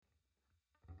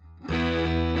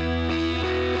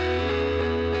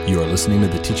You are listening to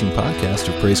the teaching podcast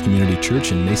of Praise Community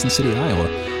Church in Mason City, Iowa.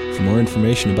 For more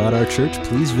information about our church,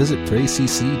 please visit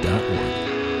praisecc.org.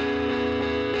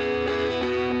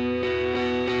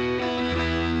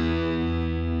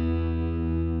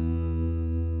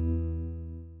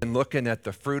 Looking at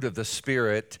the fruit of the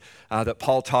Spirit that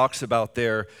Paul talks about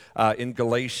there in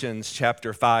Galatians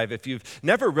chapter 5. If you've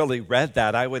never really read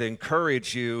that, I would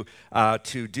encourage you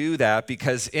to do that,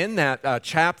 because in that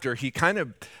chapter, he kind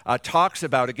of talks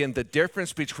about, again, the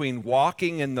difference between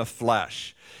walking in the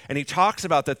flesh. And he talks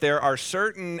about that there are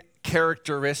certain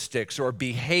characteristics or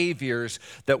behaviors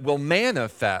that will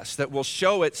manifest, that will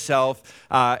show itself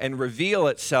and reveal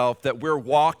itself that we're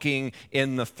walking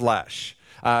in the flesh.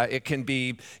 It can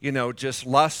be, just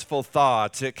lustful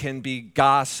thoughts. It can be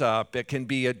gossip. It can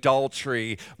be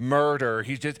adultery, murder.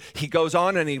 He goes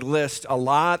on and he lists a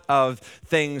lot of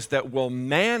things that will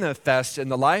manifest in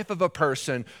the life of a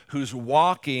person who's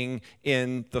walking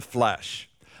in the flesh.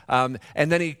 And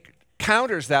then he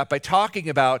counters that by talking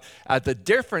about the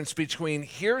difference between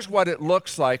here's what it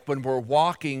looks like when we're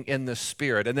walking in the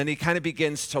Spirit. And then he kind of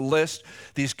begins to list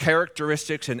these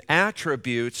characteristics and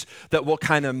attributes that will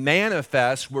kind of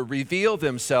manifest, will reveal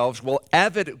themselves, will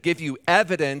give you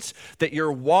evidence that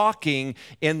you're walking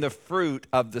in the fruit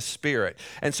of the Spirit.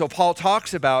 And so Paul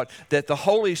talks about that the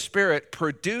Holy Spirit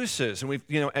produces, and we've,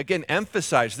 again,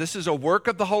 emphasized this is a work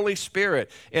of the Holy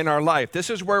Spirit in our life. This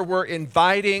is where we're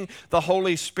inviting the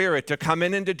Holy Spirit to come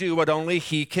in and to do what only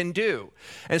He can do.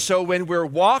 And so when we're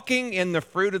walking in the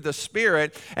fruit of the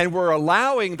Spirit and we're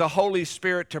allowing the Holy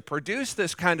Spirit to produce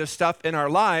this kind of stuff in our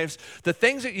lives, the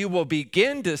things that you will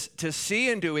begin to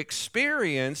see and to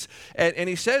experience, and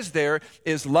he says there,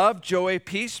 is love, joy,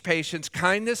 peace, patience,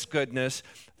 kindness, goodness,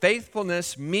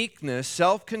 faithfulness, meekness,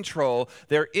 self-control.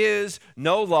 There is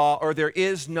no law, or there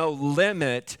is no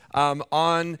limit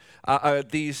on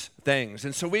these things.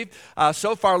 And so we've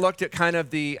so far looked at kind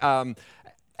of the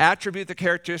attribute, the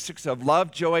characteristics of love,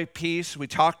 joy, peace. We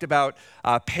talked about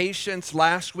patience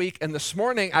last week. And this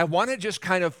morning, I want to just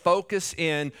kind of focus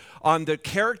in on the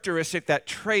characteristic, that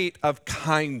trait of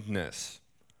kindness.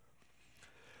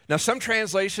 Now, some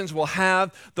translations will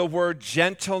have the word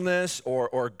gentleness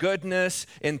or goodness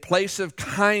in place of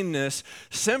kindness,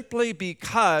 simply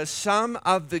because some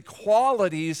of the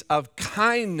qualities of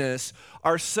kindness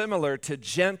are similar to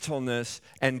gentleness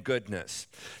and goodness.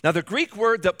 Now, the Greek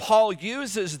word that Paul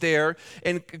uses there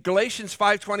in Galatians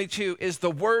 5:22 is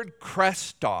the word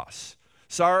Christos,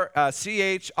 C-H-R-E-S,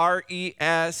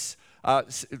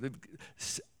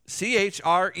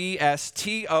 C-H-R-E-S-T-O-S,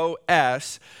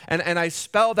 and I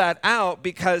spell that out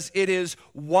because it is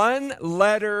one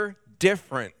letter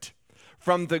different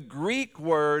from the Greek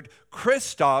word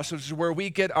Christos, which is where we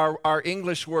get our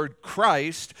English word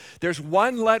Christ. There's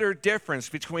one letter difference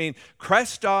between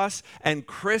Christos and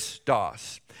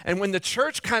Christos. And when the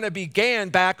church kind of began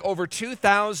back over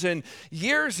 2,000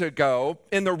 years ago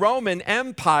in the Roman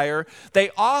Empire,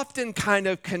 they often kind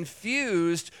of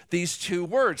confused these two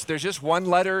words. There's just one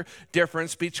letter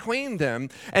difference between them.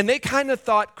 And they kind of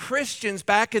thought Christians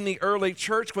back in the early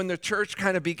church, when the church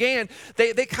kind of began,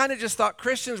 they kind of just thought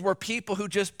Christians were people who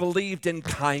just believed in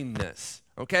kindness.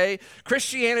 Okay?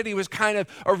 Christianity was kind of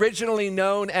originally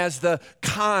known as the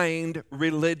kind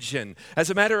religion. As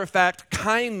a matter of fact,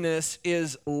 kindness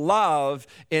is love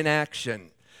in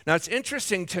action. Now, it's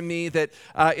interesting to me that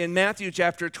in Matthew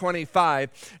chapter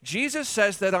 25, Jesus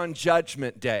says that on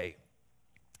Judgment Day,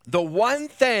 the one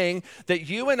thing that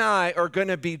you and I are going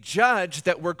to be judged,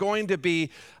 that we're going to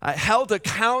be held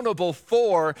accountable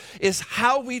for, is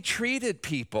how we treated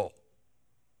people.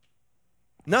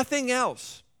 Nothing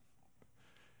else.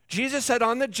 Jesus said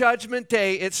on the judgment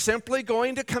day, it's simply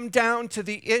going to come down to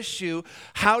the issue,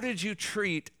 how did you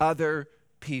treat other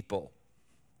people?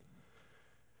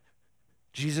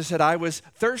 Jesus said, I was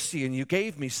thirsty and you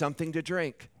gave me something to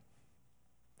drink.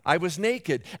 I was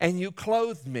naked and you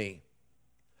clothed me.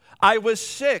 I was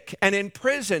sick and in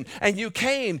prison and you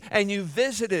came and you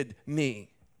visited me.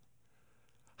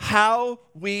 How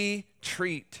we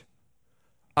treat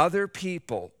other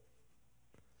people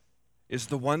is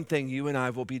the one thing you and I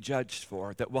will be judged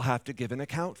for, that we'll have to give an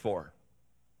account for.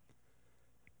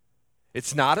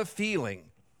 It's not a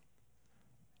feeling.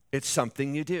 It's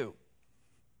something you do.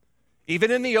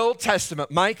 Even in the Old Testament,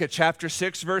 Micah chapter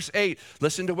 6, verse 8,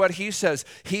 listen to what he says.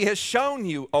 He has shown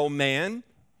you, O man,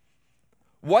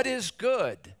 what is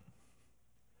good.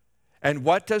 And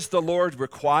what does the Lord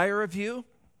require of you?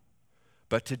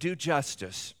 But to do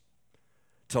justice,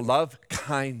 to love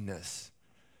kindness,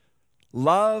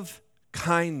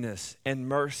 kindness and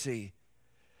mercy,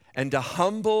 and to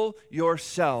humble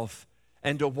yourself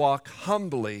and to walk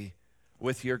humbly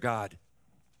with your God.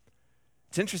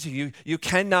 It's interesting. You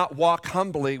cannot walk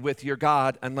humbly with your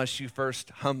God unless you first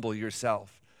humble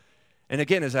yourself. And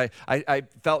again, as I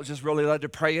felt just really led to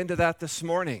pray into that this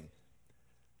morning,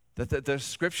 that the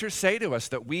scriptures say to us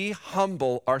that we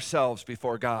humble ourselves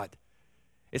before God.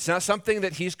 It's not something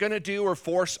that he's going to do or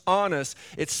force on us.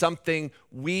 It's something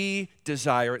we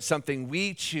desire. It's something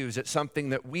we choose. It's something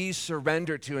that we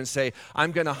surrender to and say,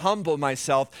 I'm going to humble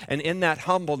myself, and in that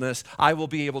humbleness, I will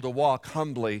be able to walk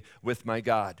humbly with my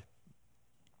God.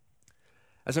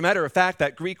 As a matter of fact,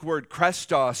 that Greek word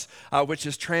Christos, which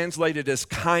is translated as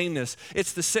kindness,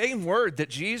 it's the same word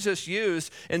that Jesus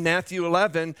used in Matthew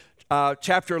 11,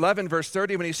 chapter 11, verse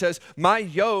 30, when he says, my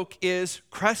yoke is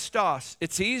Christos.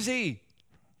 It's easy.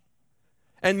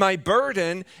 And my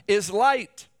burden is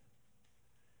light.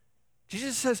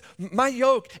 Jesus says, my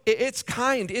yoke, it's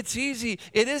kind, it's easy.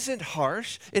 It isn't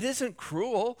harsh. It isn't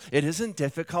cruel. It isn't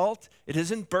difficult. It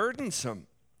isn't burdensome.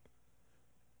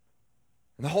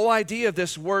 And the whole idea of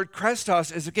this word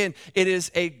Christos is, again, it is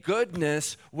a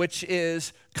goodness which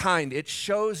is kind. It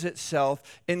shows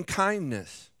itself in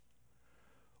kindness.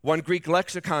 One Greek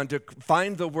lexicon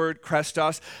defined the word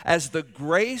Christos as the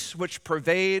grace which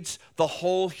pervades the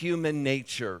whole human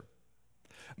nature,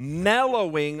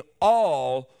 mellowing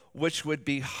all which would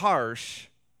be harsh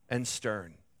and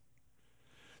stern.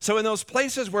 So in those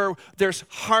places where there's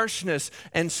harshness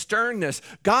and sternness,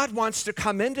 God wants to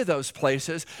come into those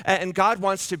places, and God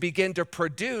wants to begin to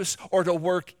produce or to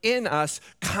work in us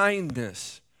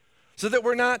kindness. So that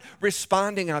we're not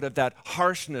responding out of that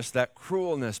harshness, that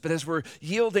cruelness, but as we're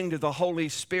yielding to the Holy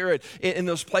Spirit in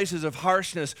those places of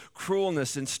harshness,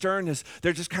 cruelness, and sternness,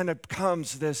 there just kind of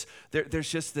comes this, there's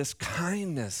just this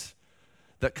kindness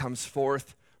that comes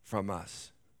forth from us.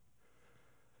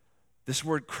 This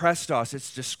word Christos,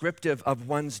 it's descriptive of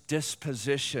one's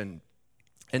disposition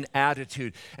and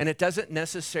attitude, and it doesn't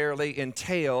necessarily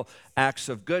entail acts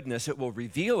of goodness. It will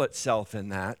reveal itself in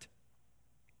that.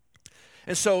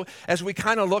 And so as we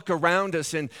kind of look around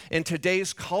us in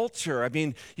today's culture, I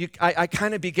mean, I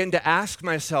kind of begin to ask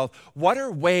myself, what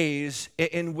are ways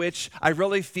in which I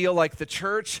really feel like the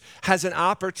church has an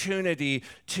opportunity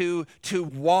to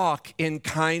walk in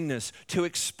kindness, to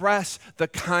express the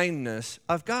kindness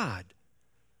of God?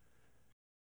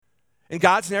 And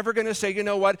God's never going to say, you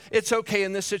know what, it's okay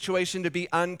in this situation to be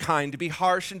unkind, to be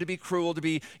harsh and to be cruel, to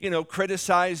be,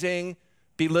 criticizing,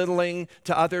 belittling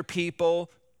to other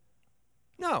people.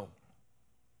 No.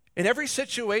 In every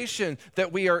situation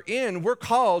that we are in, we're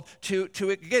called to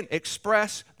again,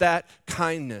 express that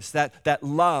kindness, that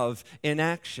love in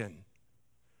action.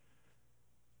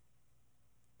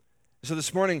 So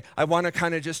this morning, I want to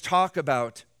kind of just talk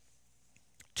about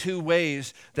two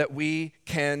ways that we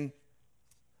can,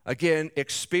 again,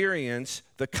 experience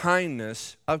the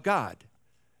kindness of God.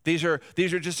 These are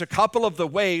just a couple of the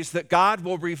ways that God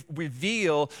will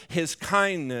reveal his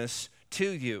kindness to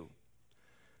you.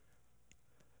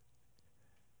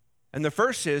 And the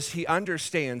first is, he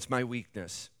understands my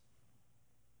weakness.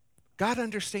 God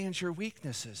understands your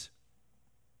weaknesses.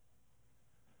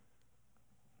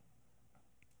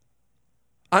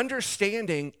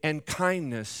 Understanding and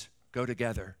kindness go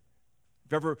together.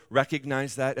 Have you ever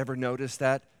recognized that, ever noticed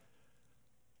that?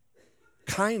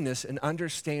 Kindness and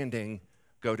understanding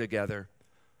go together.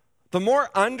 The more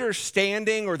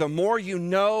understanding or the more you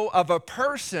know of a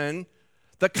person,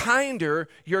 the kinder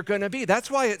you're going to be.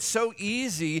 That's why it's so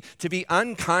easy to be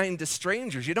unkind to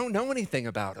strangers. You don't know anything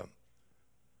about them.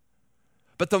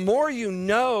 But the more you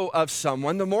know of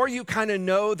someone, the more you kind of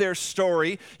know their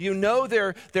story, you know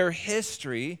their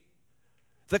history,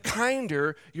 the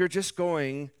kinder you're just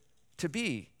going to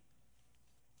be.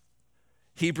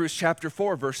 Hebrews chapter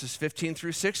 4, verses 15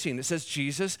 through 16, it says,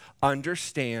 Jesus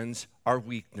understands our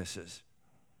weaknesses.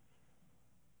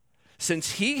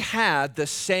 Since he had the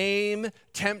same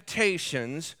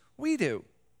temptations we do.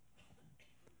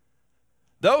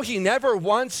 Though he never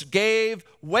once gave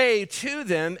way to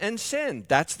them and sinned.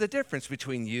 That's the difference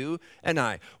between you and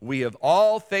I. We have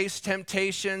all faced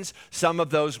temptations. Some of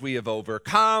those we have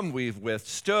overcome, we've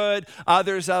withstood.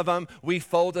 Others of them we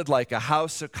folded like a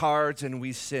house of cards and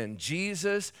we sinned.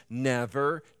 Jesus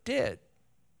never did.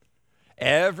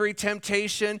 Every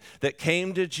temptation that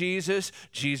came to Jesus,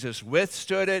 Jesus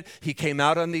withstood it. He came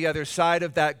out on the other side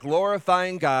of that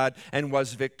glorifying God and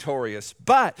was victorious.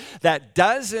 But that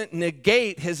doesn't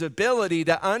negate his ability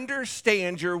to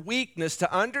understand your weakness,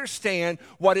 to understand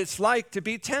what it's like to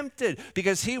be tempted,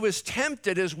 because he was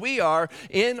tempted as we are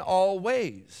in all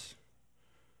ways.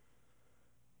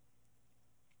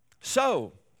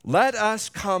 So, let us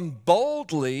come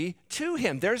boldly to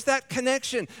him. There's that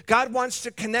connection. God wants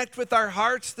to connect with our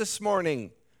hearts this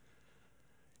morning.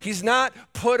 He's not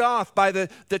put off by the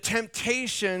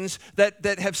temptations that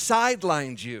have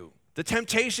sidelined you, the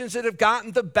temptations that have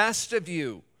gotten the best of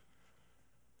you.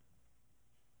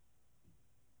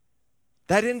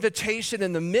 That invitation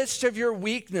in the midst of your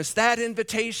weakness, that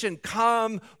invitation,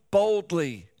 come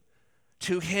boldly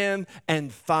to him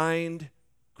and find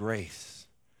grace.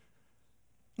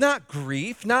 Not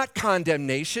grief, not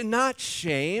condemnation, not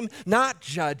shame, not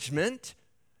judgment.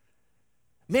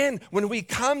 Man, when we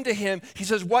come to him, he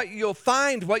says what you'll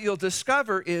find, what you'll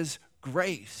discover is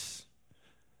grace.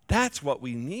 That's what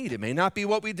we need. It may not be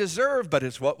what we deserve, but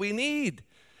it's what we need.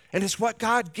 And it's what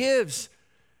God gives.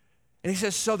 And he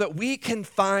says, so that we can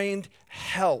find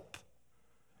help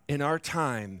in our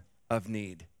time of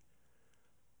need.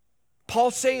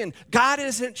 Paul's saying, God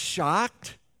isn't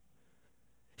shocked.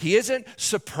 He isn't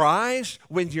surprised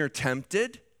when you're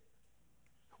tempted,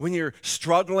 when you're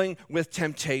struggling with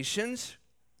temptations.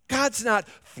 God's not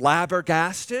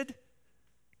flabbergasted.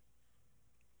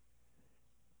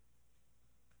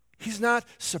 He's not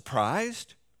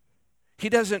surprised. He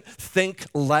doesn't think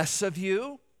less of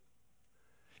you.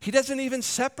 He doesn't even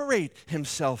separate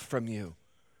himself from you.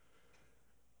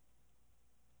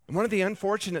 And one of the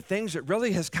unfortunate things that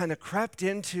really has kind of crept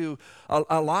into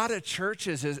a lot of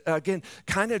churches is, again,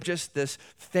 kind of just this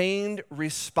feigned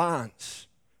response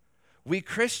we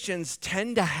Christians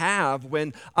tend to have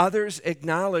when others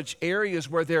acknowledge areas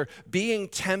where they're being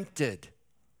tempted,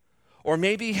 or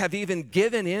maybe have even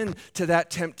given in to that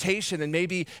temptation and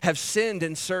maybe have sinned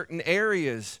in certain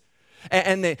areas.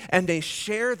 And they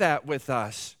share that with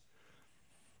us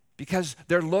because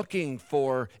they're looking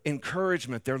for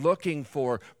encouragement. They're looking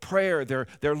for prayer.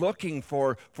 They're looking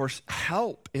for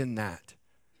help in that.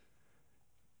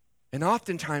 And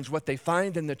oftentimes what they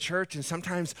find in the church and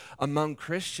sometimes among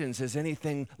Christians is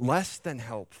anything less than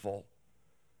helpful.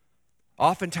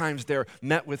 Oftentimes they're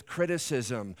met with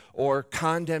criticism or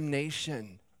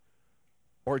condemnation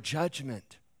or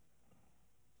judgment.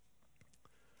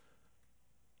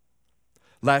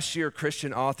 Last year,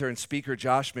 Christian author and speaker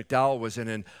Josh McDowell was in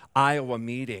an Iowa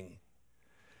meeting.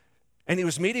 And he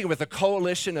was meeting with a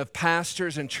coalition of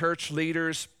pastors and church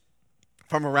leaders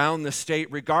from around the state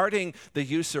regarding the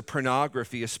use of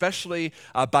pornography, especially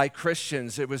by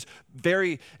Christians. It's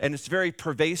very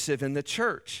pervasive in the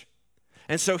church.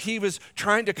 And so he was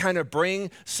trying to kind of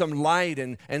bring some light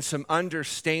and some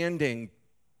understanding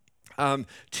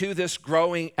to this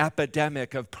growing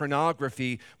epidemic of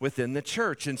pornography within the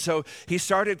church. And so he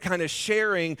started kind of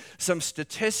sharing some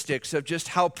statistics of just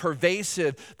how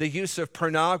pervasive the use of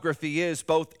pornography is,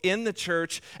 both in the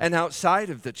church and outside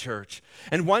of the church.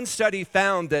 And one study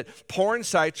found that porn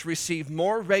sites receive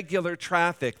more regular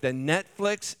traffic than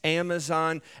Netflix,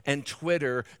 Amazon, and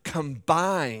Twitter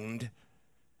combined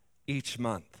each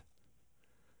month.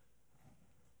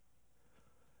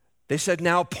 They said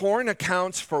now porn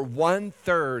accounts for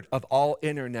 1/3 of all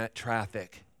internet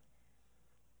traffic.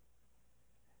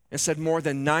 It said more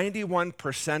than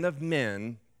 91% of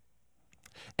men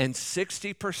and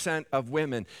 60% of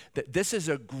women. That this is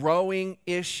a growing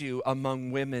issue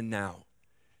among women now.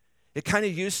 It kind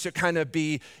of used to kind of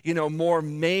be, more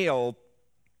male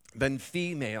than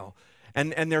female.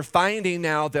 And they're finding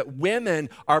now that women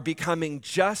are becoming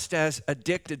just as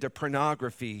addicted to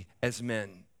pornography as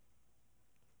men.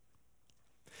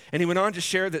 And he went on to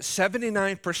share that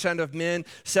 79% of men,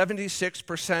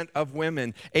 76% of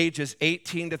women, ages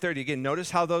 18 to 30. Again,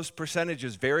 notice how those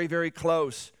percentages, very, very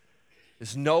close.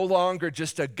 It's no longer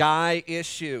just a guy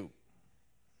issue.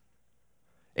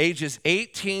 Ages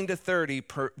 18 to 30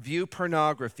 view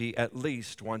pornography at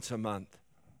least once a month.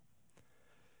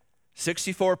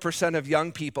 64% of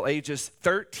young people ages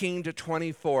 13 to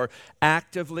 24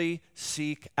 actively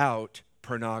seek out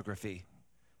pornography.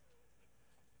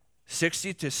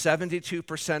 60 to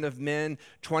 72% of men,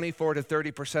 24 to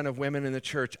 30% of women in the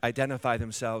church identify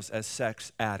themselves as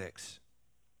sex addicts.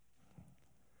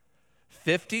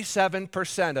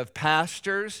 57% of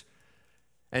pastors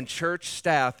and church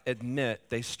staff admit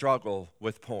they struggle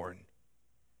with porn.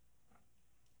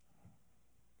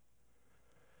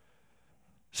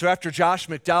 So after Josh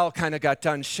McDowell kind of got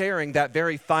done sharing that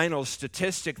very final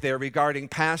statistic there regarding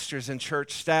pastors and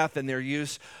church staff and their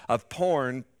use of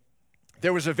porn,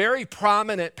 there was a very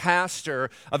prominent pastor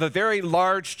of a very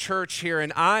large church here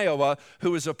in Iowa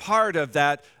who was a part of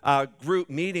that group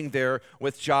meeting there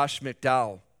with Josh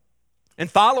McDowell.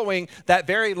 And following that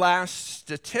very last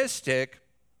statistic,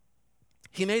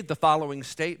 he made the following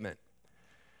statement.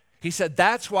 He said,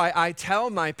 "That's why I tell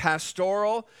my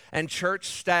pastoral and church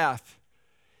staff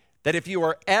that if you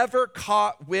are ever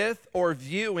caught with or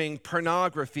viewing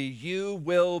pornography, you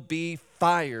will be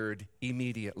fired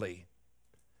immediately."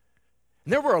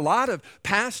 And there were a lot of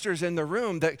pastors in the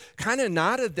room that kind of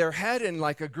nodded their head in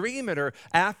like agreement or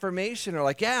affirmation or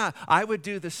like, yeah, I would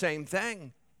do the same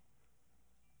thing.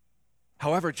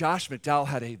 However, Josh McDowell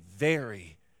had a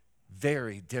very,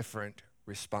 very different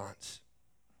response.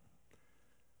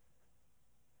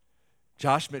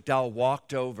 Josh McDowell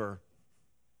walked over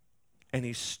and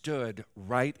he stood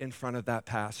right in front of that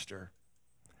pastor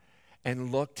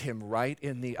and looked him right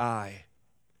in the eye.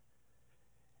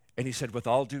 And he said, with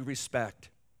all due respect,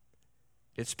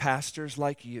 it's pastors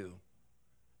like you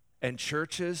and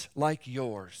churches like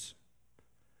yours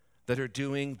that are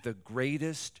doing the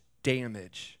greatest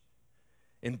damage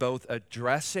in both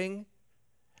addressing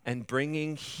and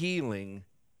bringing healing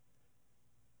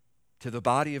to the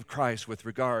body of Christ with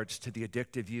regards to the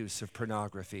addictive use of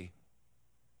pornography.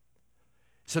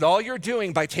 He said, all you're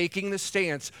doing by taking the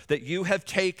stance that you have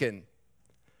taken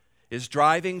is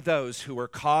driving those who are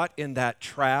caught in that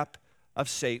trap of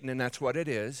Satan, and that's what it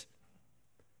is.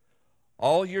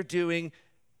 All you're doing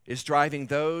is driving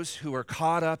those who are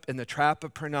caught up in the trap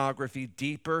of pornography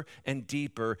deeper and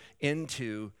deeper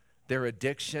into their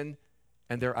addiction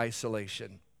and their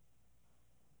isolation.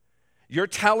 You're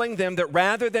telling them that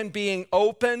rather than being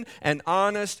open and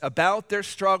honest about their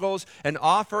struggles and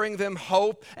offering them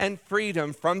hope and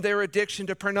freedom from their addiction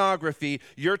to pornography,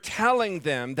 you're telling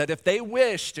them that if they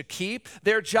wish to keep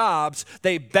their jobs,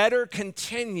 they better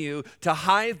continue to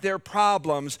hide their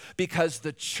problems because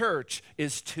the church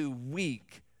is too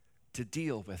weak to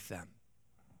deal with them.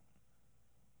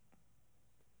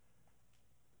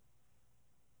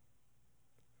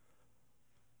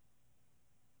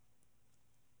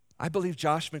 I believe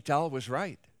Josh McDowell was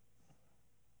right.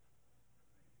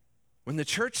 When the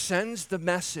church sends the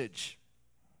message,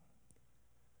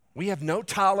 we have no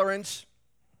tolerance,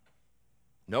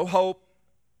 no hope,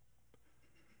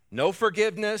 no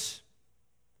forgiveness,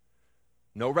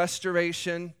 no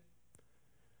restoration,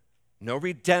 no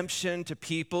redemption to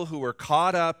people who are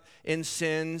caught up in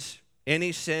sins,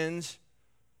 any sins.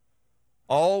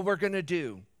 All we're going to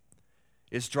do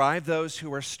is drive those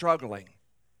who are struggling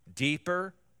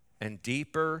deeper and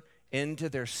deeper into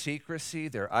their secrecy,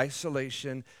 their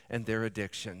isolation, and their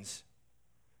addictions.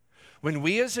 When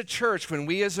we as a church, when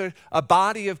we as a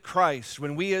body of Christ,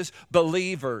 when we as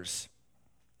believers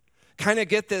kind of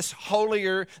get this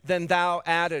holier than thou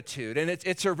attitude, and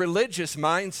it's a religious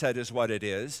mindset is what it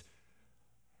is.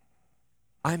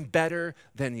 I'm better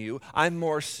than you. I'm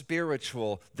more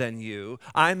spiritual than you.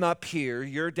 I'm up here.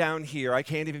 You're down here. I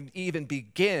can't even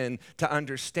begin to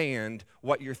understand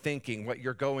what you're thinking, what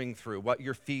you're going through, what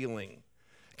you're feeling.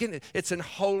 Again, it's an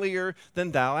holier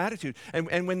than thou attitude.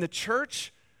 And when the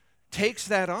church takes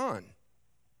that on,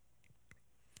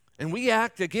 and we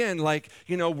act again like,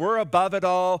 we're above it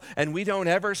all and we don't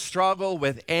ever struggle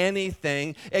with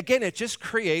anything, again, it just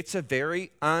creates a very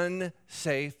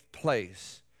unsafe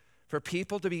place for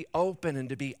people to be open and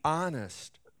to be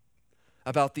honest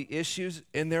about the issues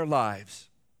in their lives.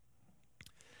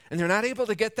 And they're not able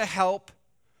to get the help,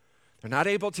 they're not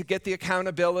able to get the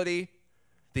accountability,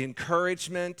 the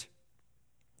encouragement,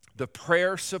 the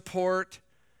prayer support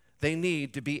they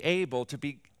need to be able to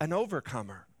be an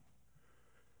overcomer.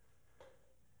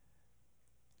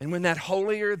 And when that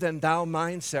holier than thou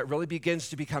mindset really begins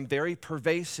to become very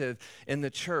pervasive in the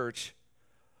church,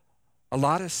 a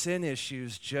lot of sin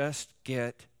issues just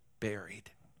get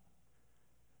buried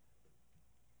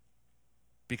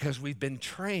because we've been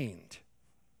trained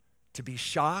to be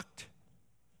shocked,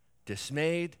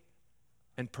 dismayed,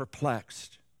 and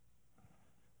perplexed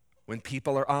when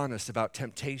people are honest about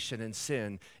temptation and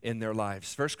sin in their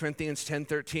lives. 1 Corinthians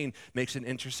 10:13 makes an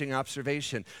interesting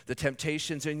observation. The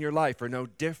temptations in your life are no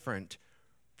different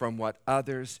from what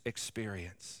others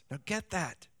experience. Now get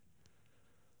that.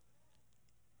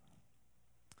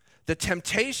 The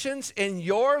temptations in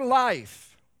your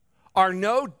life are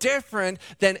no different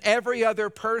than every other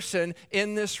person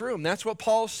in this room. That's what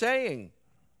Paul's saying.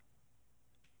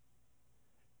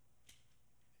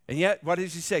 And yet, what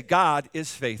does he say? God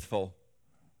is faithful.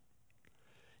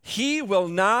 He will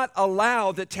not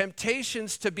allow the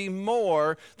temptations to be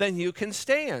more than you can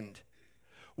stand.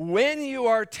 When you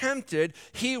are tempted,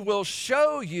 he will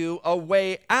show you a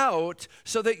way out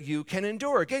so that you can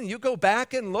endure. Again, you go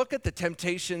back and look at the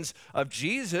temptations of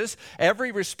Jesus.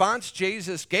 Every response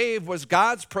Jesus gave was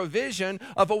God's provision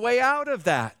of a way out of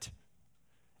that.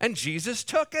 And Jesus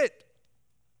took it.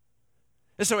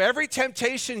 And so every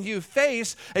temptation you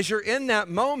face as you're in that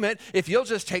moment, if you'll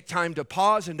just take time to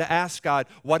pause and to ask God,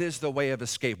 what is the way of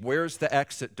escape? Where's the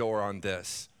exit door on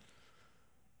this?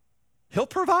 He'll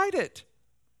provide it.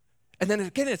 And then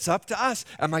again, it's up to us.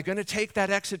 Am I going to take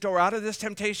that exit door out of this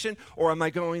temptation, or am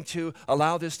I going to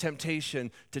allow this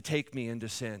temptation to take me into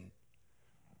sin?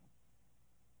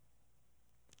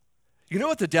 You know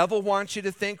what the devil wants you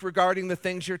to think regarding the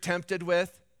things you're tempted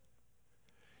with?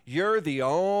 You're the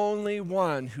only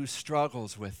one who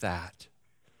struggles with that.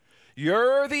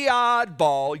 You're the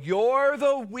oddball. You're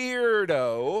the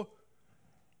weirdo.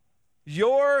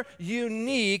 You're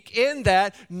unique in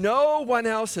that no one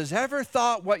else has ever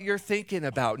thought what you're thinking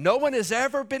about. No one has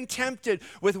ever been tempted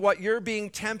with what you're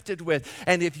being tempted with.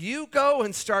 And if you go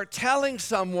and start telling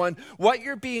someone what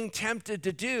you're being tempted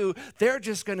to do, they're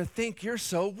just going to think you're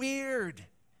so weird.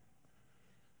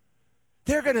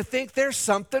 They're going to think there's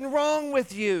something wrong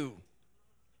with you.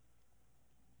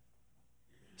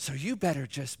 So you better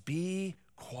just be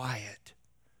quiet.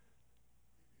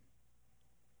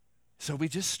 So we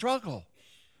just struggle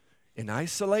in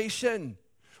isolation.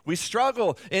 We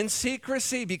struggle in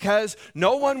secrecy because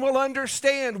no one will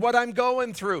understand what I'm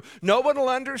going through. No one will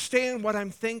understand what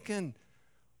I'm thinking,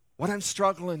 what I'm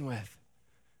struggling with.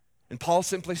 And Paul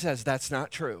simply says that's not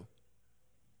true.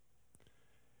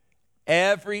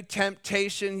 Every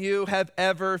temptation you have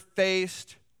ever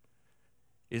faced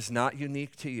is not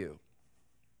unique to you.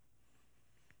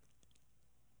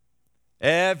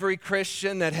 Every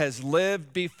Christian that has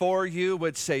lived before you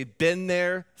would say, been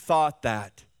there, thought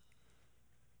that.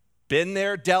 Been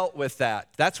there, dealt with that.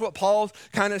 That's what Paul's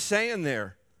kind of saying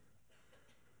there.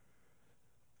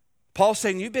 Paul's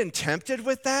saying, you've been tempted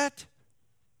with that?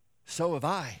 So have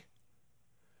I.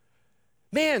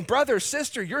 Man, brother,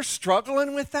 sister, you're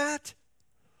struggling with that?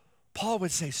 Paul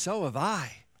would say, so have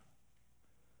I.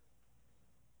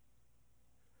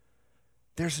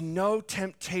 There's no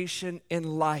temptation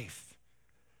in life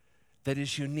that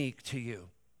is unique to you.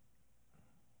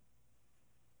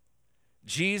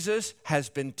 Jesus has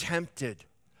been tempted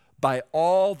by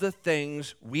all the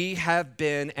things we have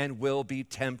been and will be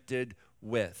tempted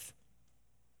with.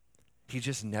 He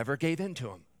just never gave in to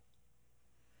them.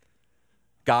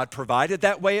 God provided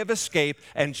that way of escape,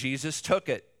 and Jesus took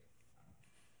it.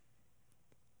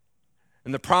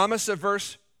 And the promise of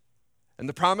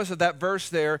that verse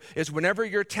there is whenever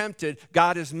you're tempted,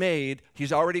 God has made,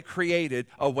 He's already created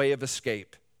a way of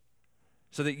escape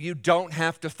so that you don't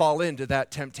have to fall into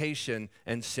that temptation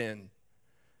and sin.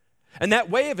 And that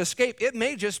way of escape, it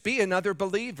may just be another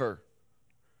believer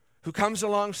who comes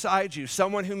alongside you,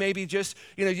 someone who maybe just,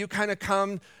 you kind of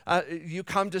come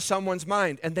to someone's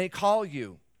mind and they call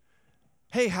you.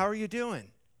 Hey, how are you doing?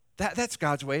 That's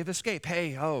God's way of escape.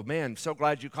 Hey, oh man, so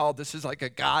glad you called. This is like a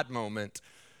God moment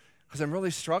because I'm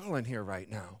really struggling here right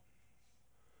now.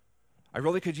 I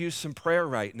really could use some prayer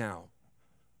right now.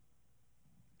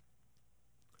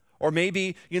 Or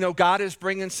maybe, God is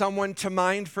bringing someone to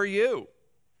mind for you.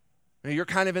 You're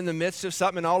kind of in the midst of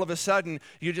something and all of a sudden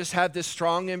you just have this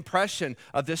strong impression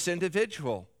of this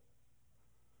individual.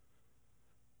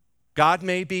 God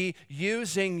may be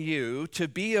using you to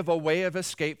be of a way of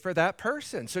escape for that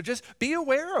person. So just be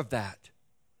aware of that.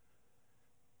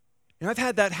 I've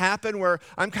had that happen where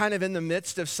I'm kind of in the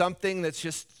midst of something that's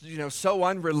just, so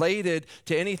unrelated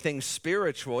to anything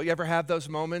spiritual. You ever have those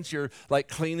moments? You're like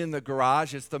cleaning the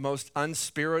garage. It's the most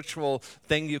unspiritual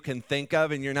thing you can think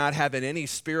of, and you're not having any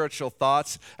spiritual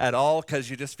thoughts at all because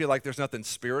you just feel like there's nothing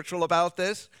spiritual about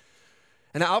this.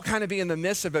 And I'll kind of be in the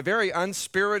midst of a very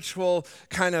unspiritual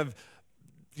kind of,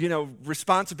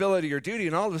 responsibility or duty,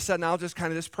 and all of a sudden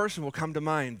this person will come to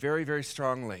mind very, very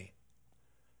strongly.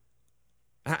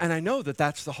 And I know that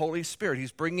that's the Holy Spirit.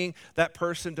 He's bringing that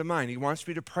person to mind. He wants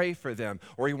me to pray for them,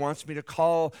 or he wants me to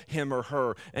call him or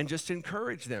her and just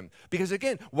encourage them. Because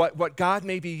again, what God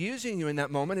may be using you in that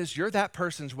moment is you're that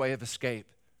person's way of escape.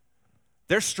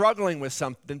 They're struggling with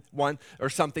something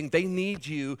they need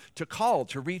you to call,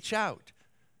 to reach out,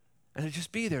 and to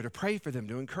just be there to pray for them,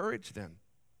 to encourage them.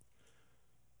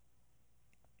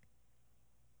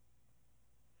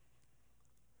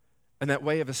 And that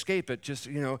way of escape,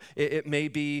 it may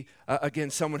be, again,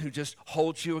 someone who just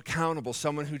holds you accountable,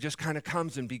 someone who just kind of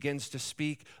comes and begins to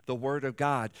speak the word of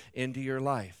God into your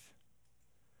life,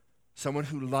 someone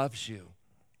who loves you.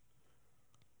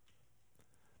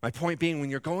 My point being, when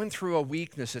you're going through a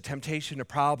weakness, a temptation, a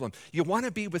problem, you want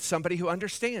to be with somebody who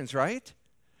understands, right?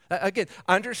 Again,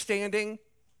 understanding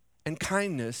and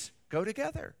kindness go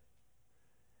together.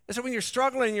 And so when you're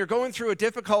struggling, you're going through a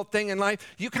difficult thing in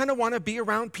life, you kind of want to be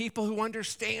around people who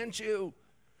understand you,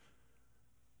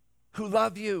 who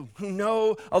love you, who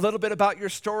know a little bit about your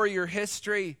story, your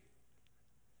history.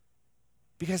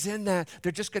 Because in that,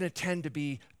 they're just going to tend to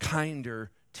be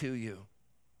kinder to you.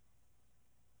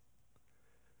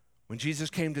 When Jesus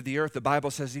came to the earth, the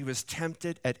Bible says he was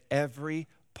tempted at every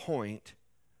point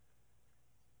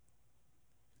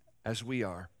as we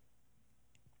are.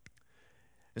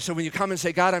 And so when you come and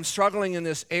say, God, I'm struggling in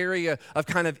this area of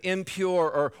kind of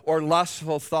impure or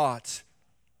lustful thoughts,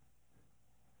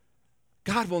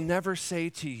 God will never say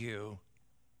to you,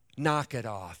 knock it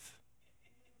off.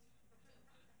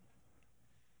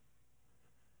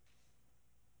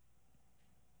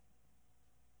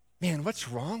 Man, what's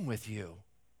wrong with you?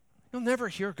 You'll never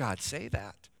hear God say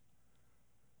that.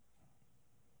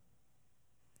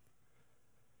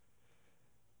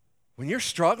 When you're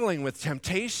struggling with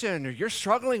temptation or you're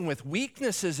struggling with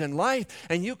weaknesses in life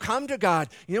and you come to God,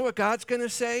 you know what God's going to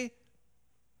say?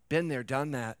 Been there,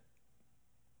 done that.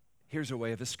 Here's a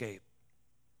way of escape.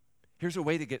 Here's a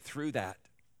way to get through that.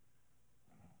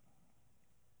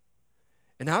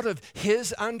 And out of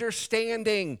his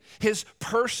understanding, his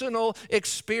personal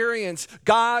experience,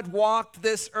 God walked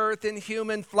this earth in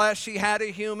human flesh. He had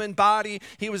a human body.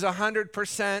 He was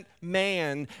 100%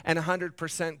 man and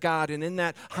 100% God. And in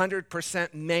that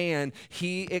 100% man,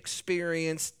 he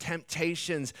experienced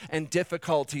temptations and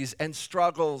difficulties and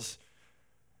struggles.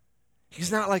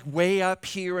 He's not like way up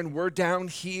here and we're down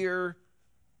here.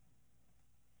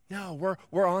 No,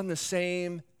 we're on the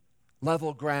same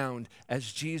level ground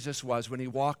as Jesus was when he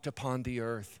walked upon the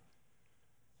earth.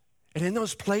 And in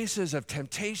those places of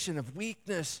temptation, of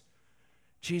weakness,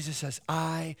 Jesus says,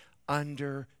 I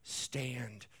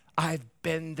understand. I've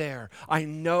been there. I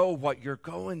know what you're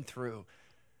going through.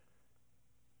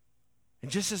 And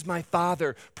just as my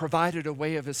Father provided a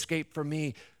way of escape for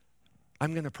me,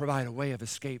 I'm going to provide a way of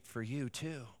escape for you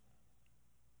too.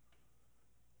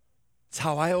 It's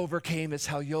how I overcame, it's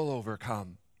how you'll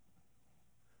overcome.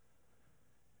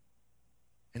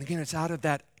 And again, it's out of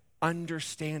that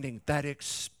understanding, that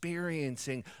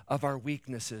experiencing of our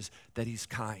weaknesses that he's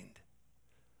kind.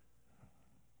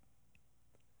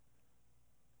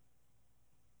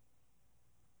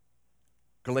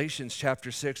 Galatians chapter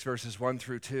 6, verses 1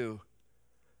 through 2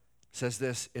 says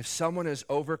this: if someone is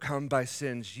overcome by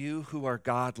sins, you who are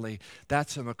godly,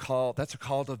 that's a call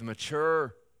to the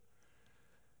mature.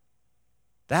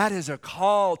 That is a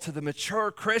call to the mature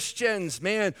Christians.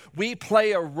 Man, we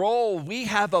play a role. We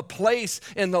have a place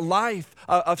in the life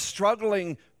of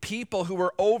struggling people who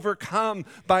are overcome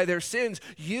by their sins.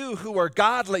 You who are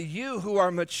godly, you who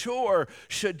are mature,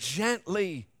 should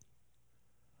gently,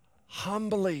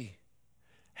 humbly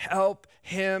help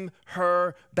him,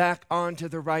 her back onto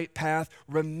the right path,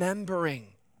 remembering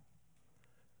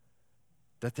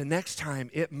that the next time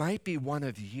it might be one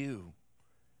of you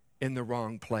in the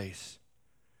wrong place.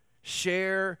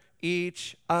 Share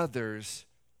each other's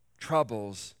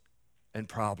troubles and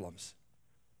problems.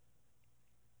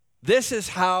 This is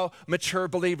how mature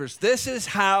believers, this is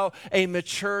how a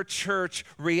mature church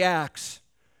reacts.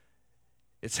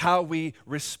 It's how we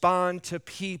respond to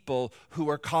people who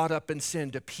are caught up in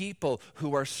sin, to people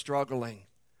who are struggling.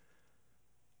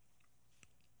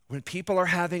 When people are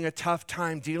having a tough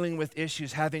time dealing with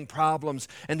issues, having problems,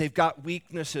 and they've got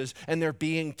weaknesses, and they're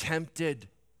being tempted,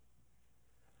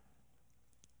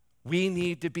 we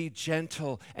need to be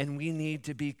gentle and we need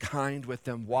to be kind with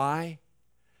them. Why?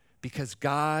 Because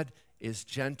God is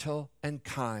gentle and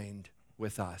kind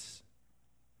with us.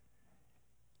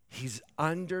 He's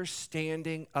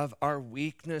understanding of our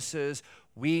weaknesses.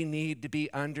 We need to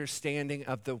be understanding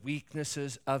of the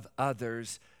weaknesses of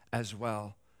others as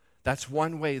well. That's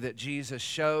one way that Jesus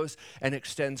shows and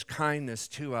extends kindness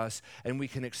to us, and we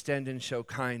can extend and show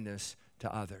kindness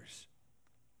to others.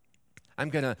 I'm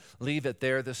going to leave it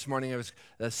there this morning.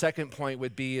 The second point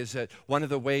would be is that one of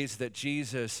the ways that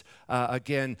Jesus,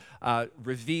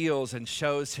 reveals and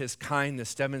shows his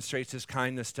kindness, demonstrates his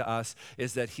kindness to us,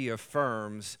 is that he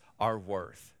affirms our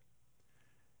worth.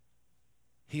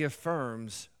 He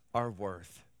affirms our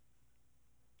worth.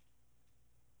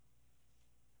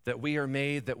 That we are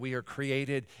made, that we are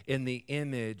created in the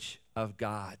image of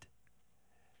God.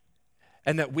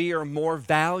 And that we are more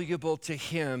valuable to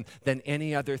him than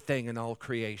any other thing in all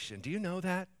creation. Do you know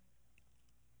that?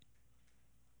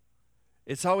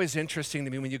 It's always interesting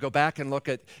to me when you go back and look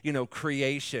at,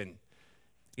 creation.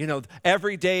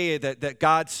 Every day that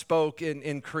God spoke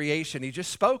in creation, he just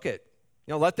spoke it.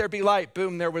 Let there be light.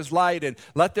 Boom, there was light. And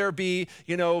let there be,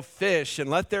 fish.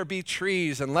 And let there be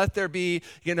trees. And let there be,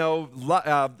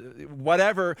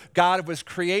 whatever God was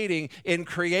creating in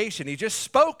creation. He just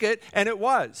spoke it and it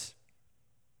was.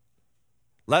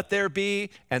 Let there be,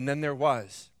 and then there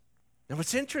was. And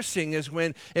what's interesting is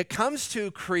when it comes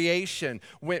to creation,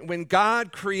 when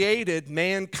God created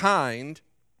mankind,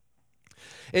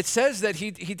 it says that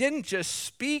he didn't just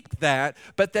speak that,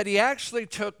 but that he actually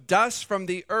took dust from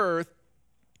the earth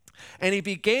And he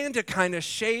began to kind of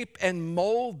shape and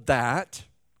mold that.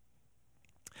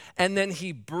 And then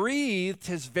he breathed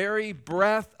his very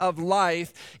breath of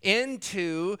life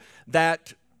into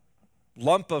that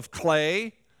lump of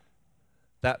clay,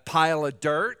 that pile of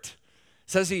dirt.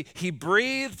 It says he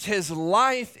breathed his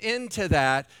life into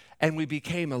that, and we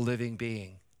became a living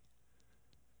being.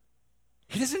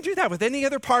 He doesn't do that with any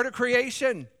other part of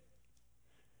creation.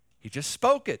 He just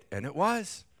spoke it, and it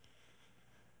was.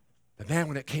 But man,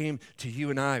 when it came to you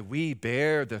and I, we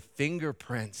bear the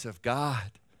fingerprints of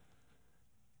God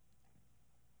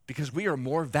because we are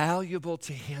more valuable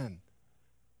to him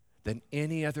than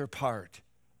any other part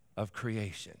of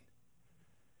creation.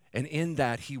 And in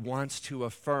that, he wants to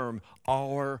affirm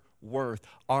our worth,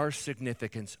 our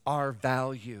significance, our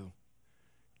value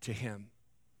to him.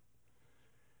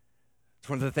 It's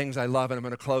one of the things I love, and I'm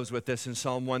going to close with this in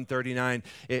Psalm 139.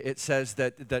 It says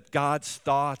that God's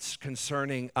thoughts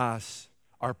concerning us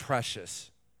are precious.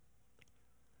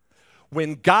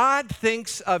 When God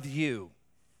thinks of you,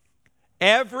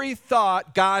 every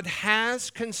thought God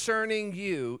has concerning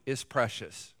you is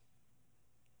precious.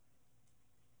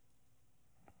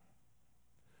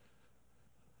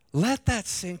 Let that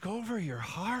sink over your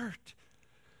heart.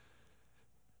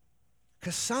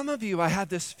 Because some of you, I have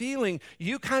this feeling,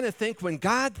 you kind of think when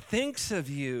God thinks of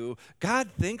you,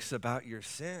 God thinks about your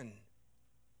sin.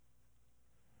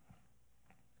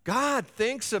 God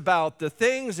thinks about the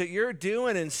things that you're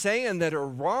doing and saying that are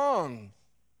wrong.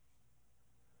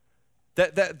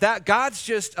 That God's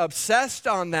just obsessed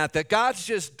on that God's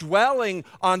just dwelling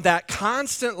on that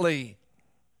constantly.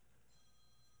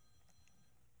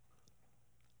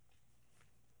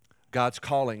 God's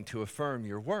calling to affirm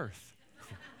your worth.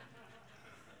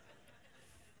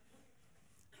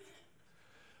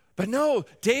 But no,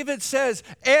 David says,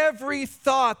 every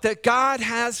thought that God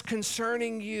has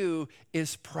concerning you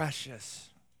is precious.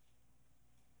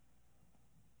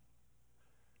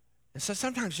 And so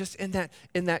sometimes just in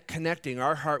that connecting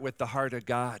our heart with the heart of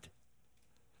God,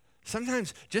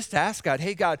 sometimes just ask God,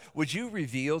 hey God, would you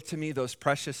reveal to me those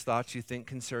precious thoughts you think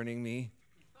concerning me?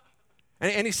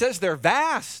 And he says they're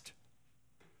vast.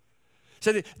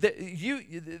 So that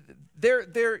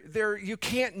you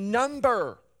can't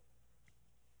number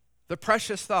the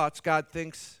precious thoughts God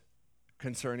thinks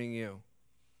concerning you.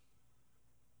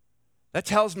 That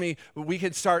tells me we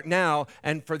can start now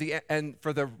and for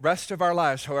the rest of our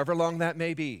lives, however long that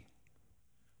may be,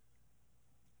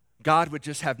 God would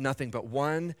just have nothing but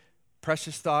one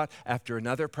precious thought after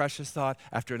another precious thought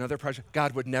after another precious.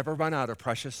 God would never run out of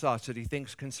precious thoughts that he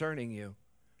thinks concerning you.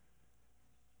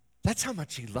 That's how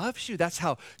much he loves you. That's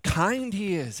how kind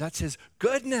he is. That's his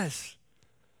goodness.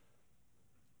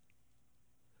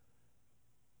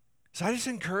 So I just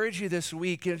encourage you this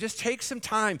week, just take some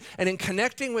time and in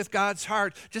connecting with God's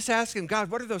heart, just ask him, God,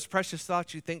 what are those precious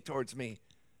thoughts you think towards me?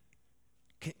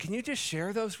 Can you just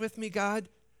share those with me, God?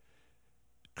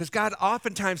 Because God,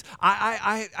 oftentimes,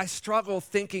 I struggle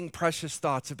thinking precious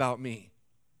thoughts about me.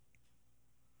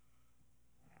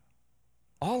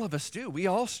 All of us do. We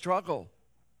all struggle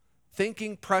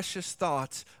thinking precious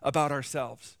thoughts about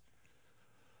ourselves.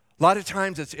 A lot of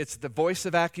times it's the voice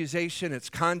of accusation, it's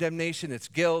condemnation, it's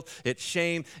guilt, it's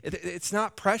shame. It's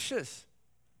not precious.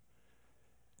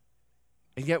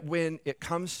 And yet when it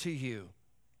comes to you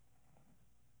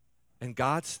and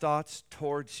God's thoughts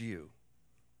towards you,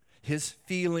 his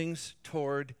feelings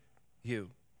toward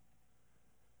you,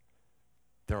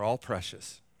 they're all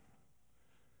precious.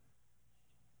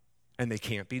 And they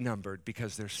can't be numbered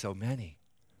because there's so many.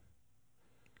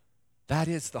 That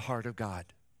is the heart of God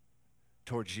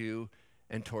towards you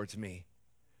and towards me.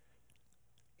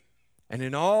 And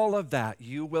in all of that,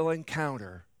 you will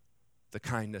encounter the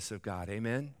kindness of God.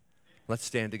 Amen? Let's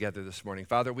stand together this morning.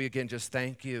 Father, we again just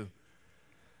thank you.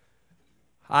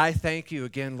 I thank you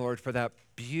again, Lord, for that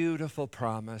beautiful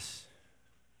promise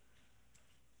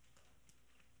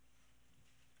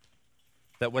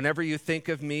that whenever you think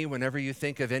of me, whenever you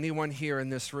think of anyone here in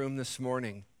this room this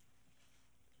morning,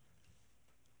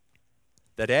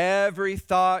 that every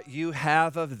thought you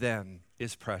have of them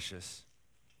is precious.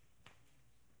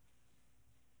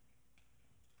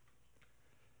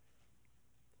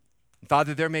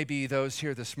 Father, there may be those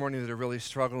here this morning that are really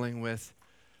struggling with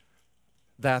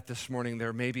that this morning.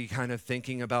 They're maybe kind of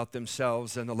thinking about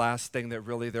themselves, and the last thing that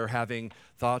really they're having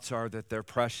thoughts are that they're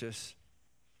precious.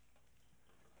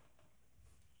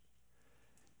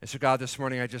 And so, God, this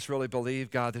morning I just really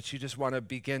believe, God, that you just want to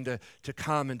begin to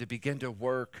come and to begin to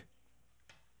work.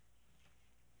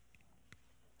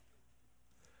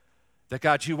 That,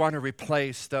 God, you want to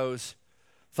replace those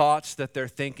thoughts that they're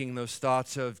thinking, those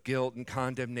thoughts of guilt and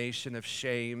condemnation, of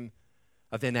shame,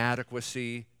 of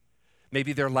inadequacy,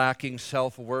 Maybe they're lacking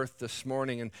self-worth this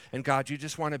morning. And God, you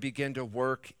just want to begin to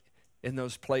work in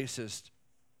those places.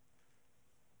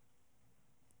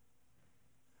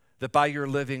 That by your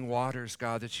living waters,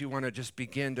 God, that you want to just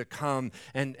begin to come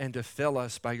and to fill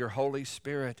us by your Holy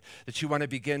Spirit. That you want to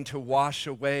begin to wash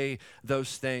away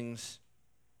those things.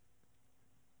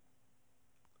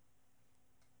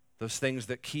 Those things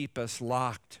that keep us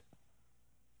locked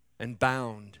and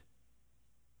bound.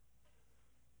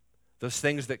 Those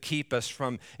things that keep us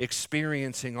from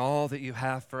experiencing all that you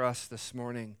have for us this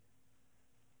morning.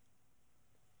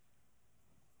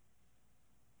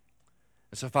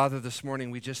 And so, Father, this morning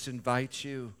we just invite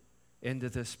you into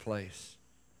this place,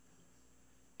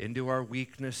 into our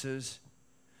weaknesses.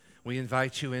 We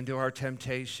invite you into our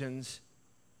temptations.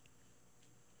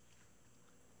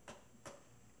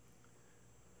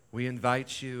 We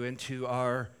invite you into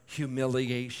our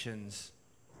humiliations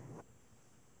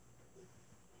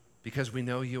because we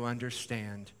know you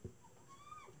understand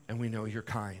and we know you're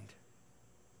kind.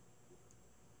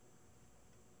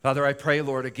 Father, I pray,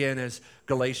 Lord, again, as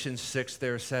Galatians 6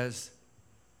 there says,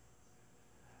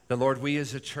 that, Lord, we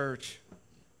as a church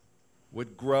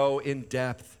would grow in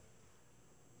depth,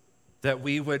 that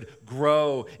we would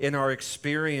grow in our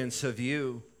experience of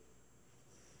you,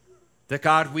 that,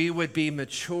 God, we would be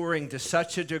maturing to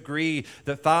such a degree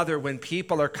that, Father, when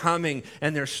people are coming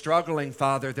and they're struggling,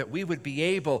 Father, that we would be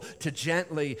able to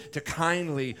gently, to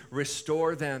kindly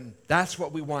restore them. That's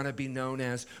what we want to be known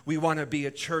as. We want to be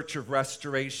a church of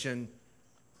restoration.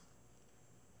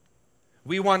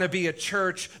 We want to be a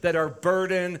church that are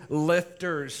burden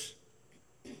lifters.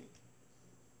 And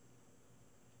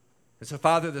so,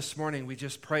 Father, this morning we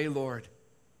just pray, Lord,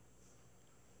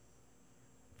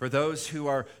 for those who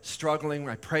are struggling.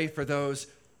 I pray for those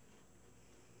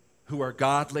who are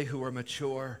godly, who are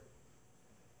mature.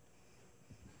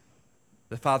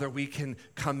 That, Father, we can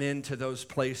come into those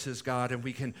places, God, and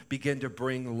we can begin to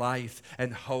bring life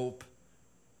and hope.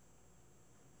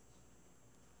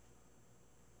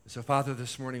 So, Father,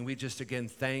 this morning we just again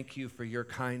thank you for your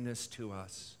kindness to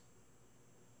us.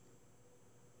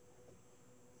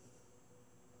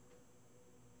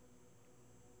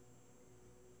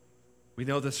 We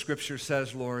know the scripture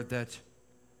says, Lord, that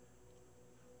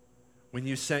when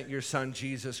you sent your son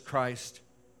Jesus Christ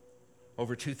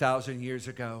over 2,000 years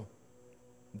ago,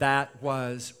 that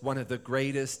was one of the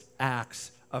greatest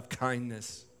acts of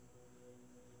kindness.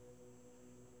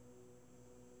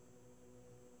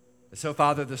 So,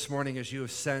 Father, this morning as you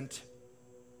have sent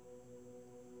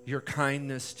your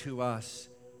kindness to us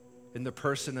in the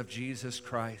person of Jesus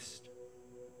Christ,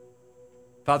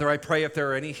 Father, I pray if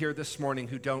there are any here this morning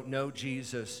who don't know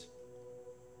Jesus,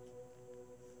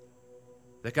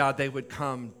 that, God, they would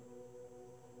come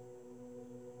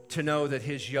to know that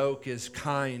his yoke is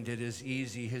kind, it is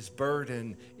easy, his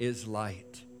burden is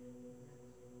light.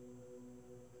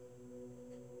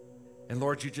 And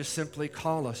Lord, you just simply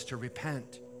call us to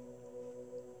repent,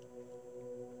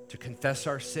 to confess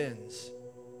our sins,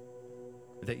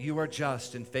 that you are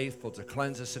just and faithful to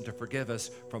cleanse us and to forgive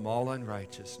us from all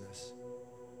unrighteousness.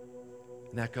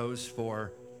 And that goes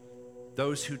for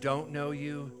those who don't know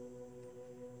you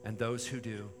and those who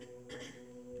do.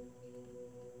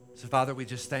 So, Father, we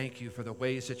just thank you for the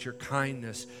ways that your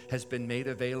kindness has been made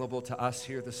available to us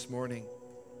here this morning.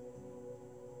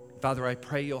 Father, I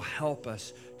pray you'll help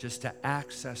us just to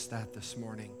access that this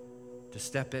morning, to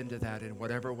step into that in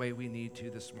whatever way we need to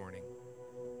this morning.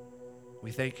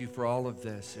 We thank you for all of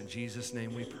this. In Jesus'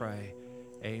 name we pray.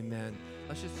 Amen.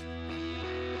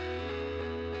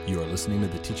 You are listening to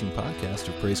the teaching podcast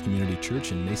of Praise Community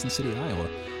Church in Mason City, Iowa.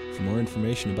 For more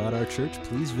information about our church,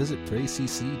 please visit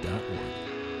praisecc.org.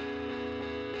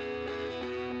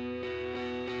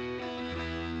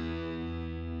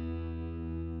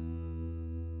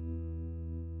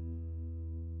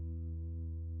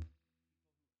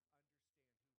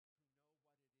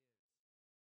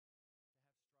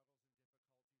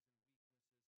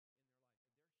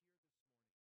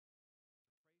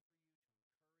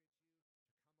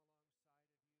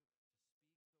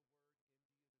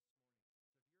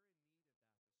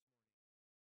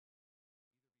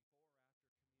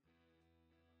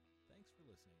 Thanks for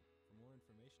listening. For more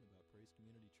information about Praise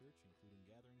Community Church, including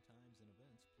gathering times and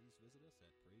events, please visit us at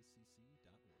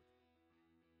praisecc.org.